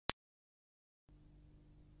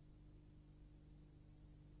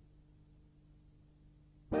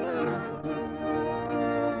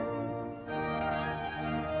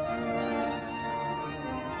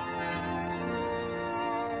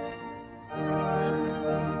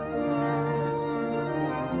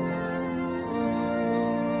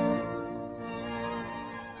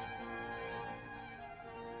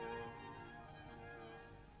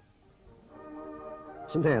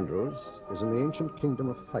St Andrews is in the ancient kingdom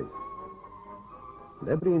of Fife, and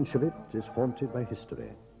every inch of it is haunted by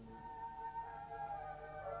history.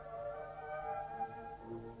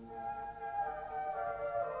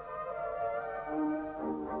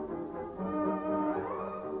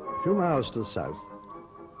 A few miles to the south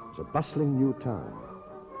is a bustling new town,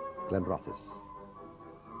 Glenrothes.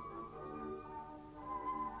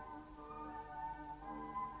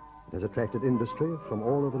 It has attracted industry from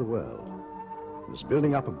all over the world and is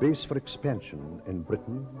building up a base for expansion in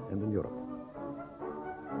Britain and in Europe.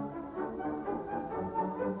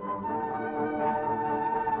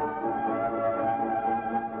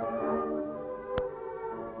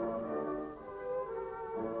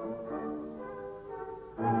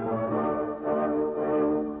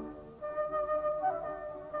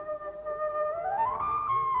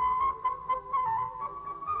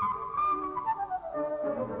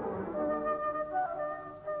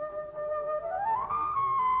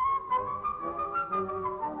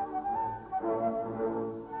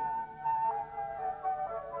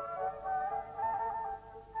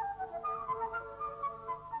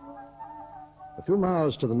 A few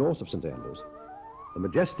miles to the north of St Andrews, the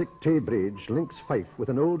majestic Tay Bridge links Fife with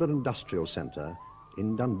an older industrial centre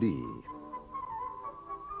in Dundee.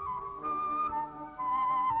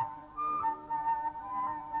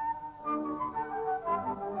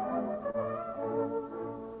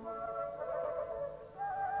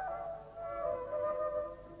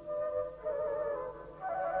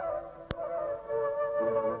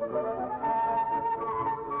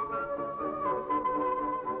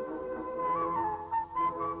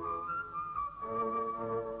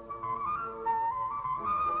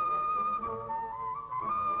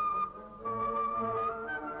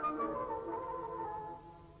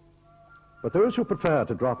 But those who prefer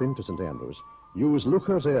to drop into St Andrews use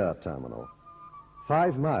Luchers Air Terminal,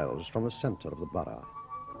 5 miles from the centre of the borough.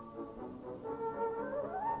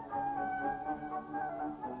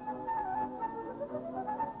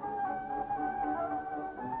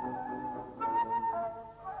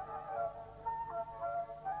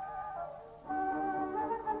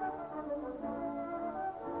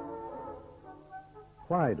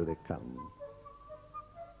 Why do they come?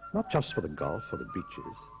 Not just for the golf or the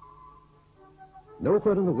beaches.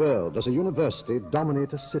 Nowhere in the world does a university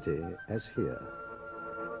dominate a city as here.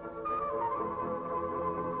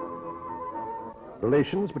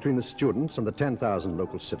 Relations between the students and the 10,000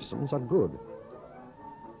 local citizens are good.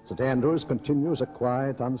 St Andrews continues a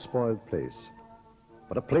quiet, unspoiled place,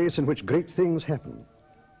 but a place in which great things happen,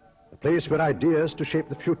 a place where ideas to shape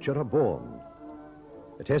the future are born.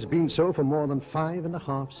 It has been so for more than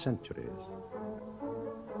 5.5 centuries.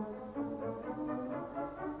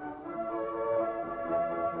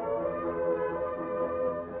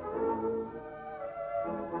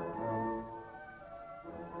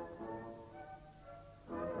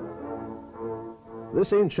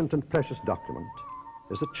 This ancient and precious document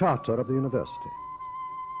is the charter of the university.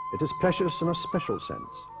 It is precious in a special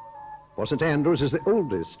sense, for St Andrews is the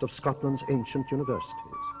oldest of Scotland's ancient universities.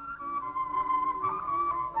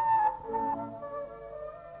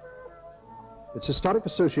 Its historic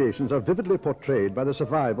associations are vividly portrayed by the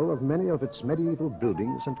survival of many of its medieval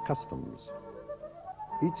buildings and customs.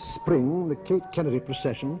 Each spring, the Kate Kennedy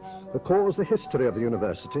procession recalls the history of the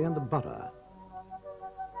university and the borough.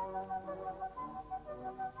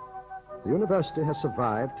 The university has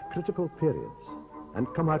survived critical periods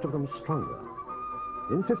and come out of them stronger.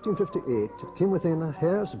 In 1558, it came within a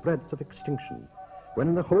hair's breadth of extinction, when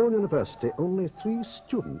in the whole university only 3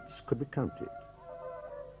 students could be counted.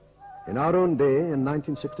 In our own day, in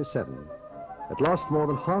 1967, it lost more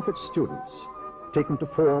than half its students, taken to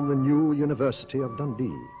form the new University of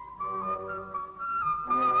Dundee.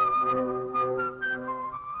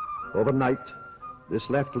 Overnight,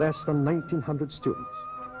 this left less than 1,900 students.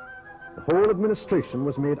 The whole administration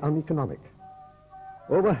was made uneconomic.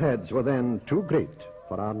 Overheads were then too great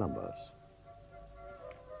for our numbers.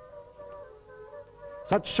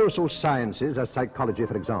 Such social sciences as psychology,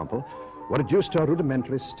 for example, were reduced to a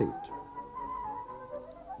rudimentary state.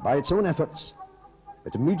 By its own efforts,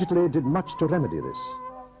 it immediately did much to remedy this.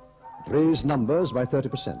 It raised numbers by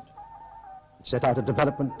 30%. It set out a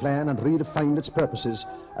development plan and redefined its purposes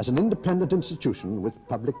as an independent institution with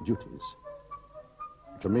public duties.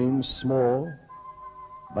 It remains small,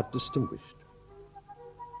 but distinguished.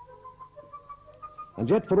 And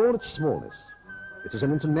yet, for all its smallness, it is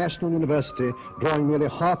an international university drawing nearly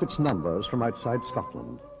half its numbers from outside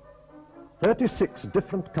Scotland. 36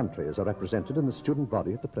 different countries are represented in the student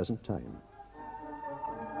body at the present time.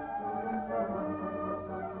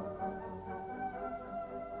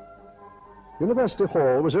 University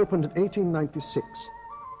Hall was opened in 1896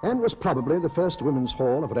 and was probably the first women's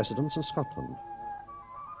hall of residence in Scotland.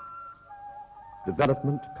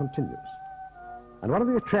 Development continues. And one of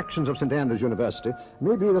the attractions of St Andrews University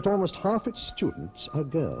may be that almost half its students are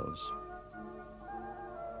girls.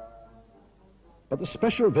 But the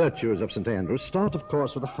special virtues of St Andrews start, of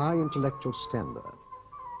course, with a high intellectual standard.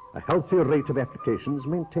 A healthy rate of applications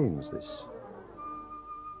maintains this.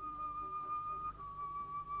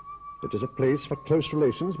 It is a place for close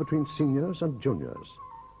relations between seniors and juniors.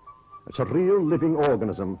 It's a real living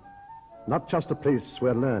organism, not just a place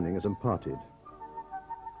where learning is imparted.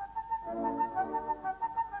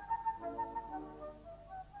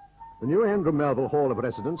 The new Andrew Melville Hall of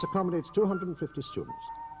Residence accommodates 250 students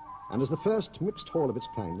and is the first mixed hall of its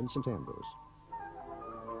kind in St Andrews.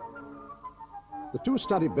 The two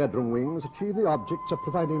study bedroom wings achieve the objects of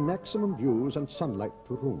providing maximum views and sunlight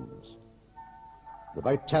to rooms. The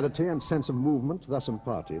vitality and sense of movement thus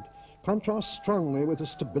imparted contrasts strongly with the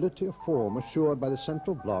stability of form assured by the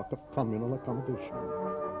central block of communal accommodation.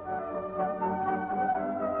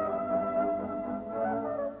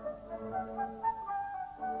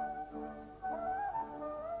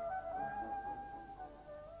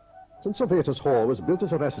 St Servetus Hall was built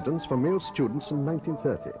as a residence for male students in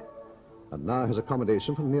 1930 and now has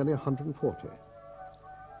accommodation for nearly 140.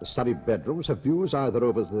 The study bedrooms have views either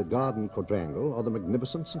over the garden quadrangle or the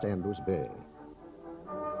magnificent St Andrews Bay.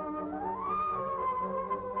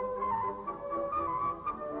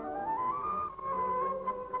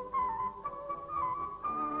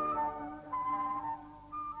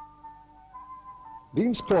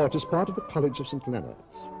 Dean's Court is part of the College of St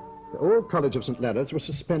Leonard's. The old College of St Leonard's was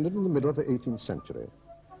suspended in the middle of the 18th century.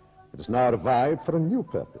 It is now revived for a new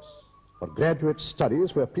purpose, for graduate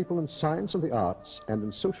studies where people in science and the arts and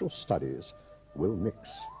in social studies will mix.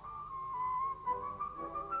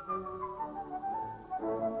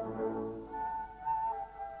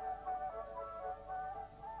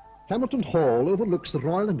 Hamilton Hall overlooks the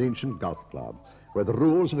Royal and Ancient Golf Club, where the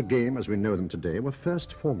rules of the game as we know them today were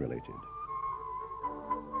first formulated.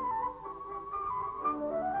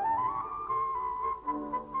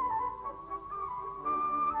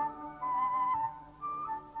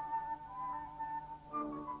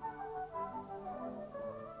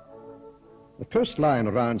 The coastline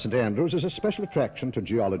around St Andrews is a special attraction to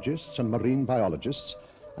geologists and marine biologists,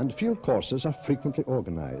 and field courses are frequently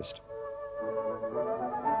organized.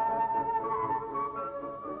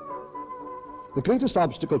 The greatest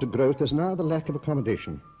obstacle to growth is now the lack of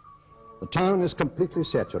accommodation. The town is completely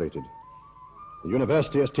saturated. The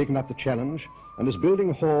university has taken up the challenge and is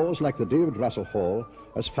building halls like the David Russell Hall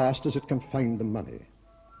as fast as it can find the money.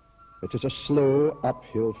 It is a slow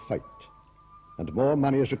uphill fight, and more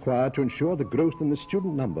money is required to ensure the growth in the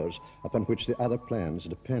student numbers upon which the other plans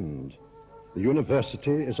depend. The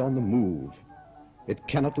university is on the move. It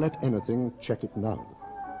cannot let anything check it now.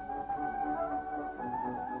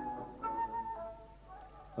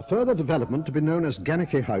 A further development to be known as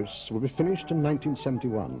Gannicke House will be finished in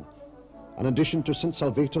 1971, an addition to St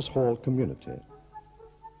Servetus Hall community.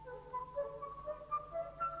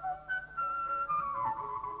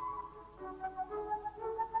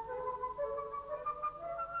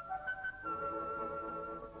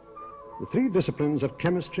 The three disciplines of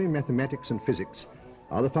chemistry, mathematics, and physics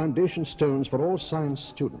are the foundation stones for all science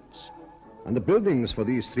students, and the buildings for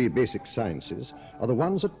these three basic sciences are the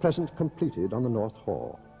ones at present completed on the North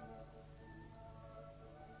Hall.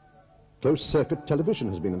 Closed-circuit television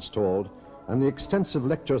has been installed, and the extensive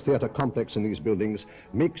lecture theatre complex in these buildings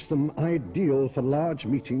makes them ideal for large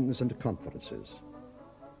meetings and conferences.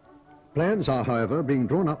 Plans are, however, being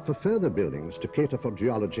drawn up for further buildings to cater for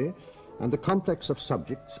geology and the complex of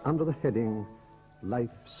subjects under the heading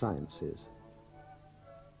Life Sciences.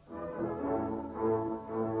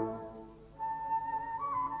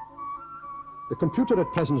 The computer at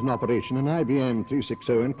present in operation, an IBM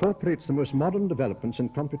 360, incorporates the most modern developments in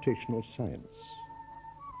computational science.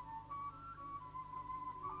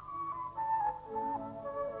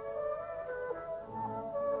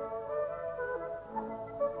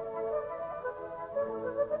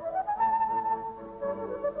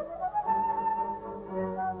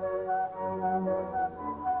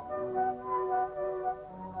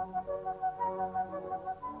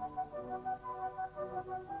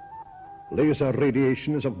 Laser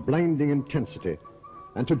radiation is of blinding intensity,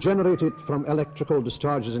 and to generate it from electrical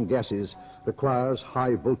discharges and gases requires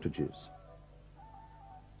high voltages.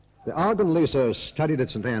 The argon lasers studied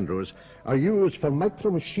at St Andrews are used for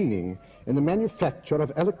micromachining in the manufacture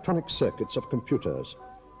of electronic circuits of computers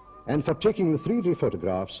and for taking the 3D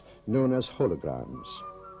photographs known as holograms.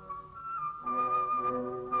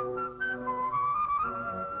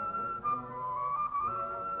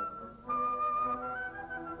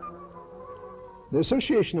 The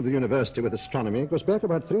association of the university with astronomy goes back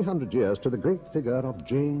about 300 years to the great figure of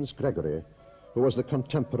James Gregory, who was the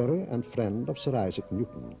contemporary and friend of Sir Isaac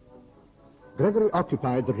Newton. Gregory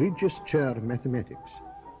occupied the Regius Chair of Mathematics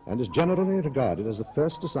and is generally regarded as the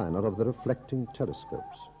first designer of the reflecting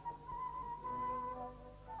telescopes.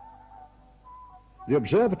 The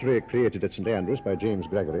observatory created at St. Andrews by James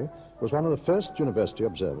Gregory was one of the first university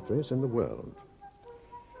observatories in the world.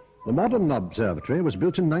 The modern observatory was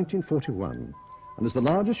built in 1941 and is the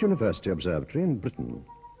largest university observatory in Britain.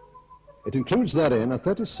 It includes therein a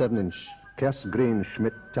 37-inch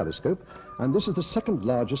Cassegrain-Schmidt telescope, and this is the second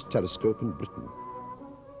largest telescope in Britain.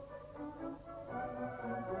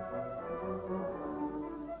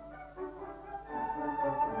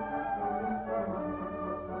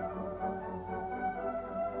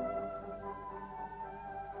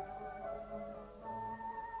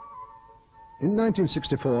 In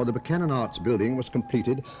 1964, the Buchanan Arts Building was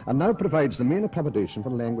completed and now provides the main accommodation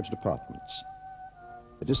for language departments.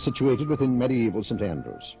 It is situated within medieval St.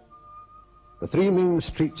 Andrews. The three main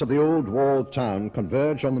streets of the old walled town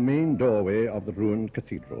converge on the main doorway of the ruined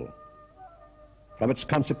cathedral. From its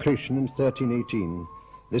consecration in 1318,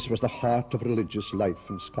 this was the heart of religious life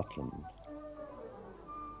in Scotland.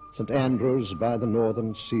 St. Andrews by the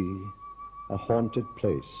northern sea, a haunted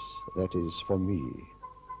place that is for me.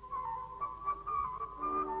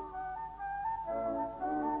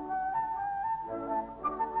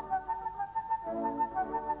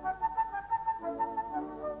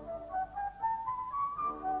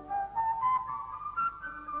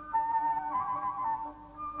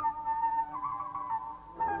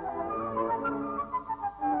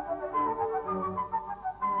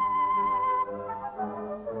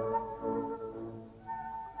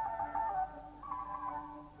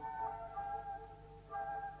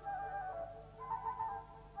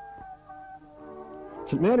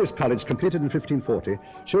 St. Mary's College, completed in 1540,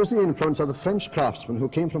 shows the influence of the French craftsmen who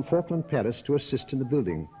came from Falkland, Paris, to assist in the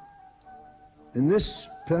building. In this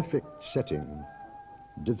perfect setting,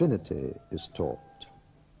 divinity is taught.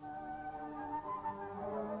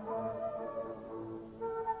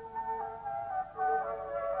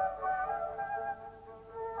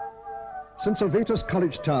 St. Salvator's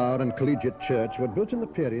College Tower and Collegiate Church were built in the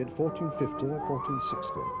period 1450 or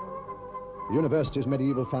 1460. The university's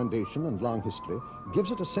medieval foundation and long history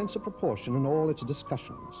gives it a sense of proportion in all its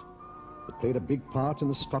discussions. It played a big part in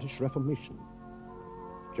the Scottish Reformation.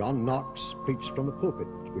 John Knox preached from the pulpit,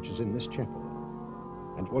 which is in this chapel.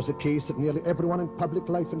 And it was the case that nearly everyone in public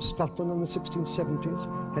life in Scotland in the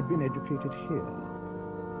 1670s had been educated here.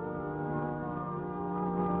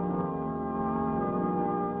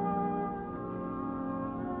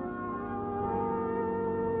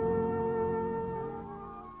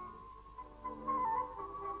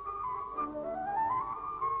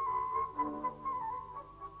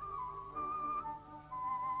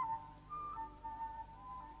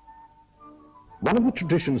 One of the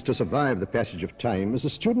traditions to survive the passage of time is the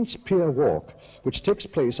Students' Pier Walk, which takes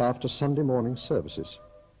place after Sunday morning services.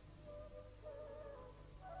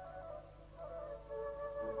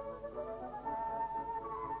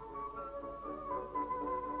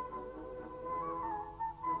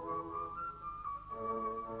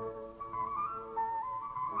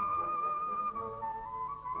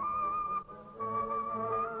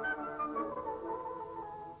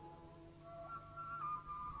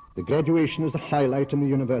 The graduation is the highlight in the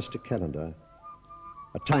university calendar,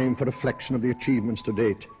 a time for reflection of the achievements to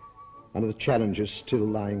date and of the challenges still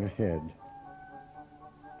lying ahead.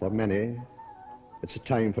 For many, it's a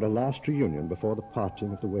time for a last reunion before the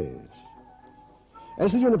parting of the ways.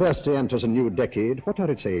 As the university enters a new decade, what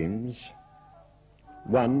are its aims?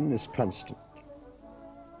 One is constant.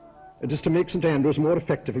 It is to make St. Andrews more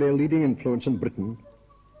effectively a leading influence in Britain.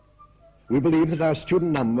 We believe that our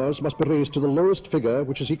student numbers must be raised to the lowest figure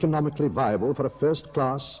which is economically viable for a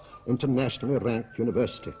first-class, internationally ranked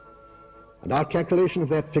university. And our calculation of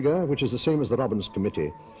that figure, which is the same as the Robbins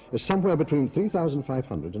Committee, is somewhere between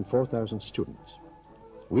 3,500 and 4,000 students.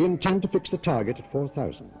 We intend to fix the target at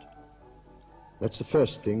 4,000. That's the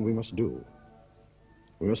first thing we must do.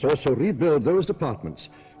 We must also rebuild those departments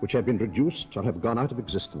which have been reduced or have gone out of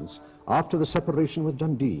existence after the separation with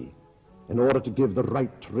Dundee, in order to give the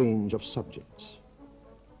right range of subjects.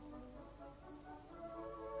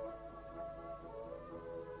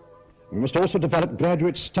 We must also develop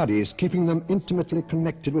graduate studies, keeping them intimately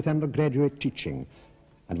connected with undergraduate teaching,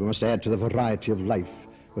 and we must add to the variety of life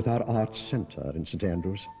with our arts centre in St.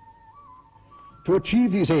 Andrews. To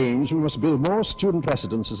achieve these aims, we must build more student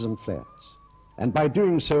residences and flats. And by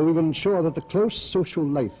doing so, we will ensure that the close social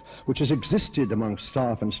life which has existed among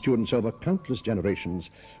staff and students over countless generations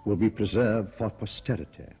will be preserved for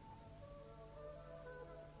posterity.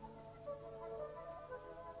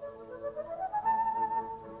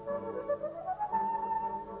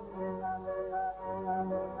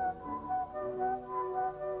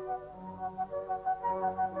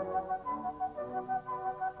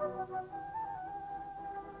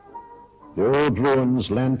 The old ruins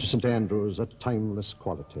lend to St. Andrews a timeless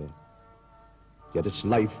quality, yet its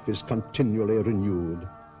life is continually renewed.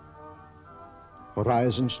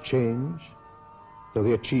 Horizons change, though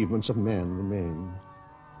the achievements of men remain.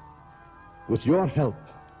 With your help,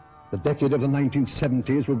 the decade of the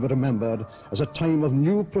 1970s will be remembered as a time of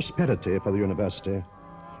new prosperity for the university,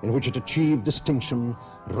 in which it achieved distinction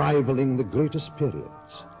rivaling the greatest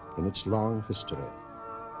periods in its long history.